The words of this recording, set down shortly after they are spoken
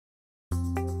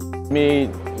Me,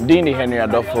 Dini Henry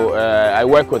Adolfo, I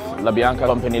work with Labianca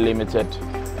Company Ltd.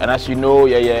 And as you know,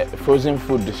 a frozen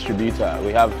food distributor.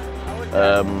 We have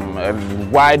a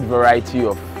wide variety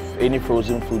of any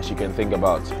frozen foods you can think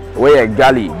about. We're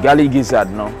Gali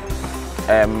gizzard, no?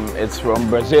 It's from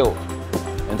Brazil.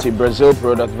 It's a Brazil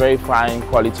product, very fine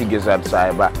quality gizzard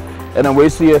cyber. And then we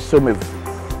see some of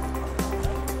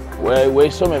we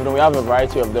have a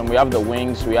variety of them. We have the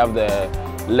wings, we have the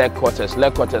leg quarters.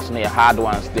 Leg quarters near hard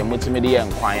ones, the multimedia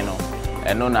and quino.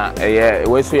 And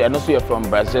we see and also from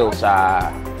Brazil,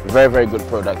 so very good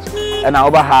products. And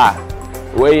over here,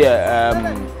 we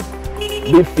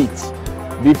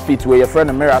beef feet. We're your friend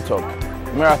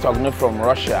Miratog from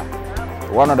Russia.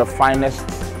 One of the finest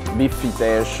beef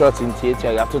feet shot in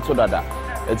theater.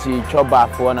 It's a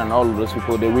chop for and all of those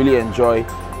people. They really enjoy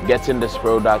getting this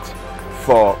product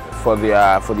for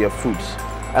their foods.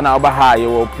 And over here, you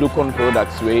will look on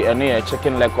products where any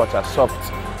chicken leg quarter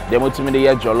soft. They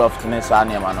multimedia jollof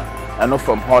and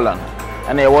from Holland.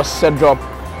 And it was set drop,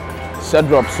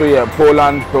 so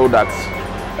Poland products.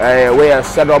 Where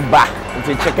set up back,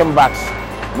 it's chicken backs.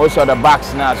 Most of the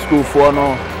backs now school for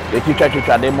no, they keep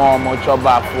them more chop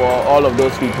back for all of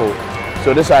those people.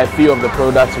 So these are a few of the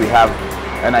products we have,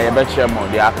 and I bet you more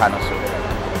they are kind of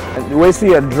so. We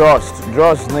see a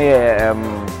drost near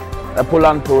a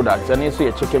Poland product, and you see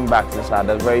a chicken backs. These are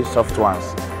the very soft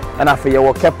ones. And I feel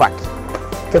your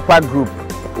kepak group,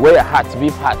 where a hat,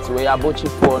 beef hats, where a bochi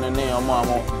phone and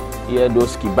here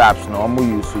those kebabs no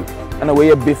use. And away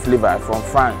a beef liver from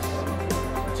France.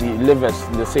 The livers,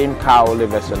 the same cow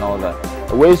livers and all that.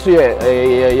 Away to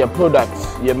your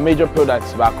products, your major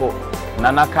products back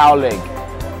nana cow leg.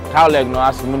 Cow leg no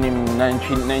as munim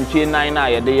 99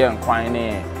 a day and quine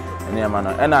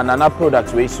and nana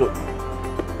products we so.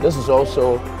 This is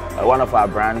also one of our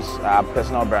brands, our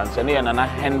personal brands. And here nana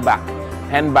hen back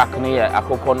near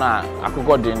akoko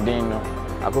dindin,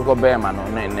 akoko bearman no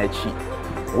nechi.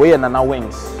 We nana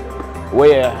wings.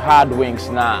 We hard wings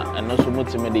now, and also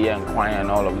multimedia and quine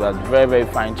and all of that. Very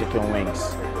fine chicken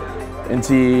wings.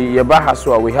 Into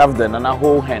Yabahaswa, we have the nana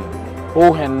whole hen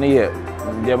near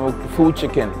the full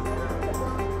chicken,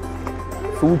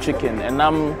 and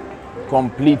I'm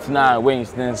complete now.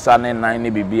 Wings then Sunday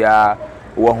 9 bibia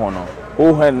wahono.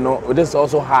 Whole hen no, this is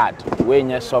also hard. We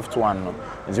need soft one no.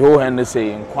 The whole hen they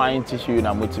say in quine tissue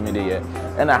na multimedia,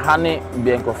 and a honey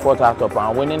being comfort out of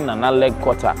and winning nana leg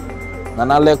quarter.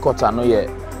 Nana leg quarter no ye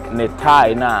ne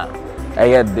tie na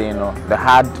no the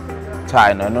hard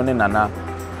tie no nana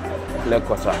leg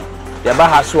quarter.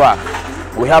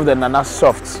 Yabahaswa, we have the nana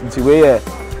soft. It's where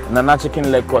nana chicken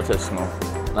leg quarters no.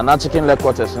 Nana chicken leg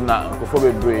quarters na before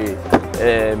we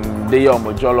they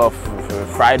jollof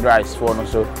fried rice for no,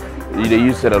 so they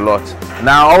use it a lot.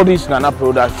 Now all these nana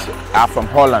products are from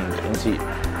Holland. See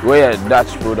where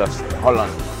Dutch products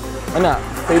Holland. And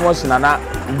famous nana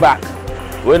back.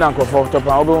 When I'm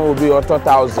comfortable, will be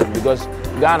 2,000 because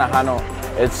Ghana,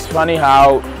 it's funny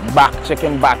how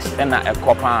chicken backs and a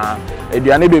copa. If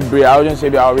you are not be I wouldn't say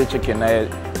be our chicken, a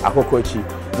cocochi.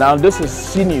 Now this is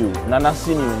sinew, nana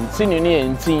sinew near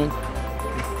in team.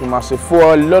 You must say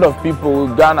for a lot of people,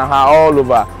 Ghana all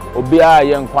over, Obia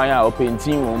young choir or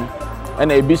painting room,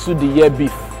 and a bisu the year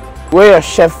beef. Where a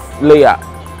chef layer,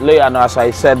 now as I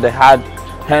said, they had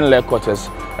hen leg quarters,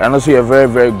 and also a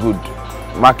very good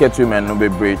market women no be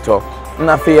brave.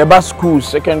 Now for schools,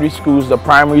 secondary schools, the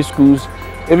primary schools,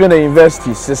 even the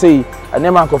universities, they say a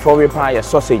name for a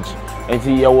sausage, and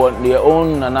you want their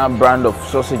own brand of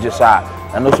sausages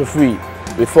and also free.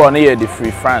 Before near the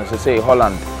free France, they say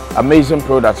Holland, amazing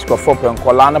products, Kofop and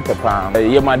Colana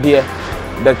Pepper. My dear,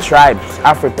 the tribes,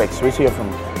 Afripex, we see from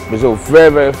Brazil,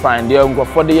 very fine. They go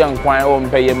for the young quine,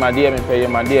 pay my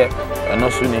dear, and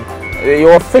also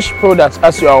your fish products,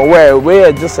 as you are aware,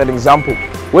 we're just an example.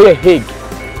 We're hig.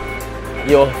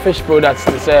 Your fish products,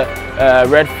 they say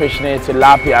red fish,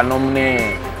 tilapia,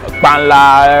 nomne,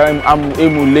 panla,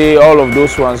 emule, all of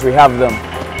those ones, we have them.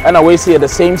 And we see the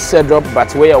same setup,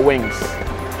 but we're wings.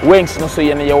 Wings, no, so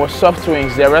your soft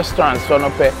wings, the restaurants, so no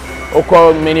pay.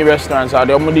 Oko many restaurants are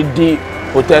the only deep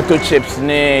potato chips,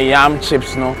 yam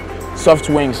chips, no. Soft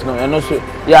wings, no, and also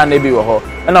maybe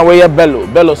and away a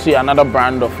bello see another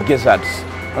brand of gizzards.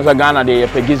 Also Ghana they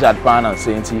a gizzard pan and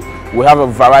sainty. We have a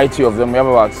variety of them. We have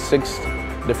about 6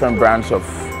 different brands of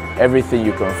everything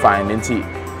you can find.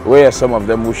 Where some of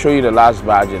them, we'll show you the last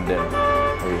badge and then.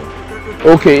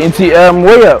 Okay,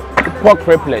 where pork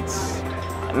triplets.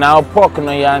 Now pork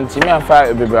no yanti me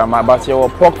afa bebrama but your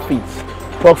pork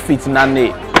feet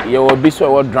nane your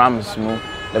biso drums mo.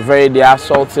 They are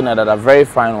salty and that are very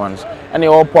fine ones. And they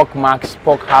all pork marks,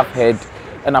 pork half head,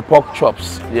 and a pork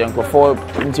chops. The uncle for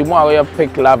Intimua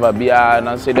pig lava beer, and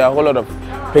I say there are a whole lot of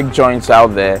pig joints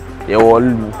out there. There are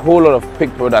a whole lot of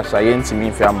pig products I ain't me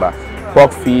fiamba,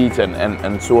 pork feet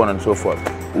and so on and so forth.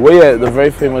 We are the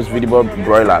very famous video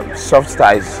broiler, soft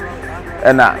thighs,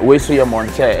 and we see a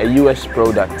Monte, a US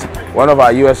product. One of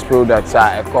our US products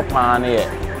are a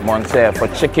copane Monte for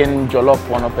chicken, jollof,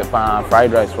 one of pepper,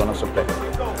 fried rice, one of pepper.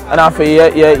 And after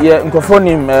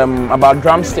about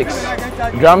drumsticks.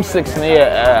 Drumsticks near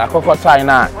a cocktail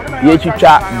now. You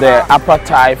chop the upper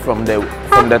thigh from the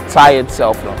thigh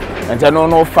itself. No? And I know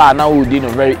no far now we did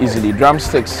very easily.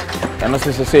 Drumsticks and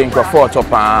also saying comfort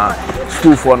up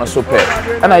stew for no soup.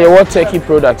 And I want turkey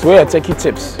products. Where are turkey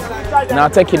tips? Now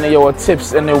taking your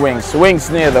tips and the wings. Wings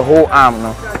near the whole arm,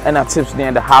 no? And the tips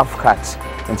near the half cut.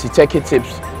 And she turkey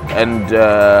tips and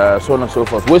so on and so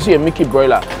forth. We see a Mickey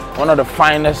broiler, one of the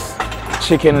finest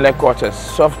chicken leg quarters,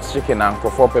 soft chicken and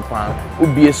for pepper.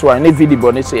 UBS one, every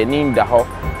body say name the whole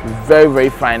very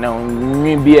fine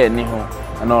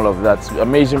and all of that.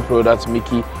 Amazing products,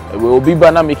 Mickey. We will be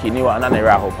banana Mickey new and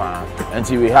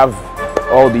until we have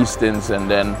all these things, and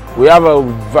then we have a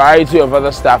variety of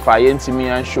other stuff I me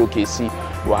and showcase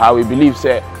how we believe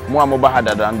say more mobile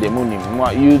harder than the moon.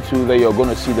 You too that you're going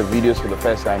to see the videos for the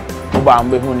first time.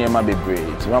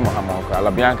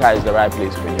 Labianca is the right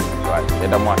place for you.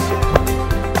 Right?